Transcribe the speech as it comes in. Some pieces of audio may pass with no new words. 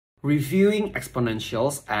Reviewing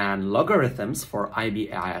exponentials and logarithms for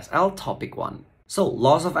IB/ISL Topic 1. So,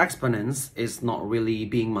 laws of exponents is not really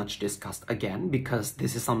being much discussed again because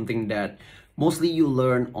this is something that mostly you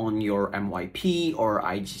learn on your MYP or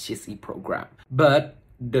IGCSE program. But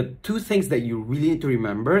the two things that you really need to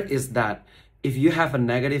remember is that if you have a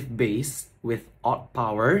negative base with odd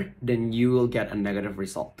power, then you will get a negative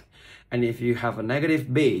result. And if you have a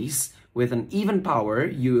negative base with an even power,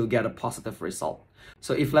 you will get a positive result.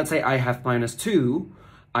 So if let's say I have -2,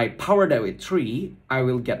 I power that with 3, I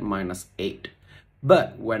will get -8.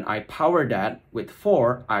 But when I power that with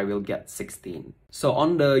 4, I will get 16. So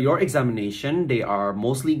on your examination, they are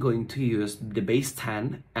mostly going to use the base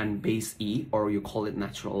 10 and base e, or you call it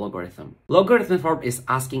natural logarithm. Logarithm form is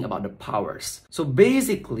asking about the powers. So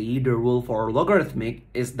basically, the rule for logarithmic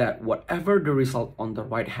is that whatever the result on the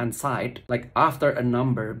right-hand side, like after a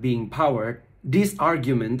number being powered, this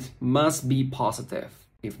argument must be positive.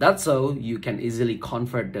 If that's so, you can easily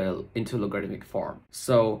convert into logarithmic form.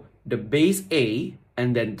 So the base a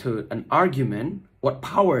and then to an argument, what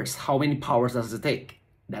powers, how many powers does it take?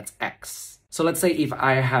 That's x. So let's say if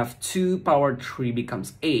I have 2 powered 3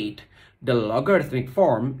 becomes 8, the logarithmic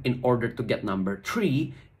form in order to get number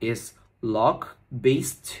 3 is log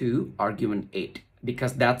base 2 argument 8.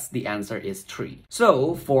 Because that's the answer is 3.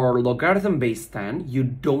 So for logarithm base 10, you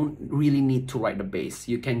don't really need to write the base.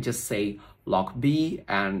 You can just say log b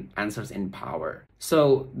and answers in power.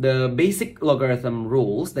 So the basic logarithm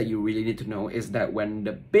rules that you really need to know is that when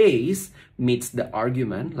the base meets the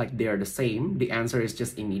argument, like they are the same, the answer is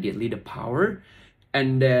just immediately the power.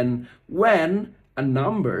 And then when a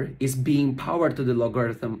number is being powered to the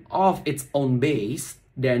logarithm of its own base,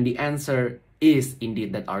 then the answer is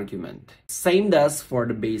indeed that argument. Same does for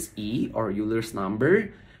the base e or Euler's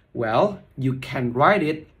number. Well, you can write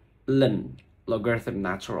it ln, logarithm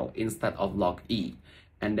natural, instead of log e.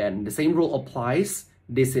 And then the same rule applies.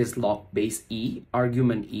 This is log base e,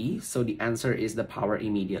 argument e, so the answer is the power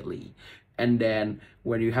immediately. And then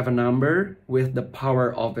when you have a number with the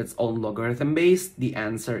power of its own logarithm base, the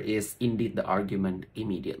answer is indeed the argument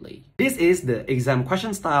immediately. This is the exam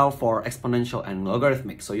question style for exponential and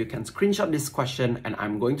logarithmic. So you can screenshot this question and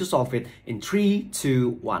I'm going to solve it in 3, 2,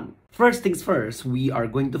 1. First things first, we are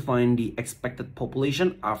going to find the expected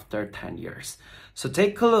population after 10 years. So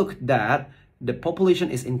take a look that the population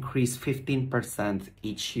is increased 15%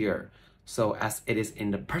 each year. So as it is in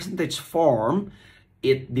the percentage form,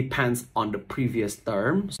 it depends on the previous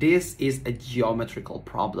term. This is a geometrical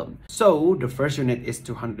problem. So the first unit is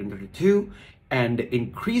 232 and the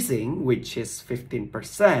increasing, which is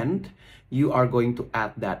 15%, you are going to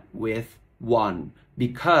add that with 1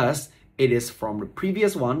 because it is from the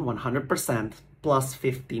previous one, 100% plus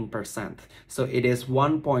 15%. So it is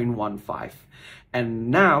 1.15. And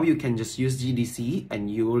now you can just use GDC and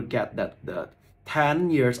you will get that the 10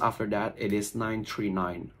 years after that, it is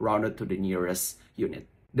 939, rounded to the nearest unit.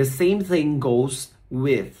 The same thing goes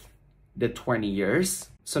with the 20 years.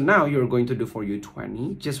 So now you're going to do for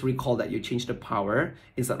U20. Just recall that you change the power.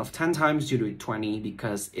 Instead of 10 times, you do it 20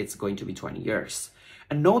 because it's going to be 20 years.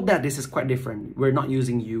 And note that this is quite different. We're not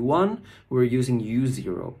using U1, we're using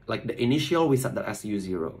U0. Like the initial, we set that as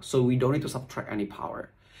U0. So we don't need to subtract any power.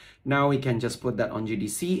 Now we can just put that on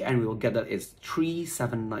GDC and we will get that it's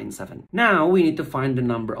 3797. Now we need to find the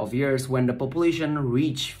number of years when the population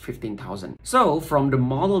reach 15,000. So from the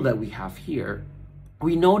model that we have here,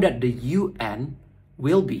 we know that the UN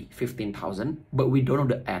will be 15,000, but we don't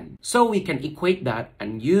know the N. So we can equate that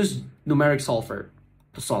and use numeric solver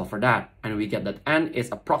to solve for that. And we get that N is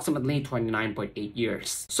approximately 29.8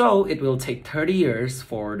 years. So it will take 30 years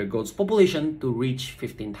for the goat's population to reach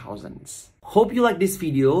 15,000. Hope you like this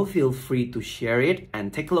video. Feel free to share it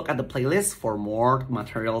and take a look at the playlist for more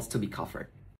materials to be covered.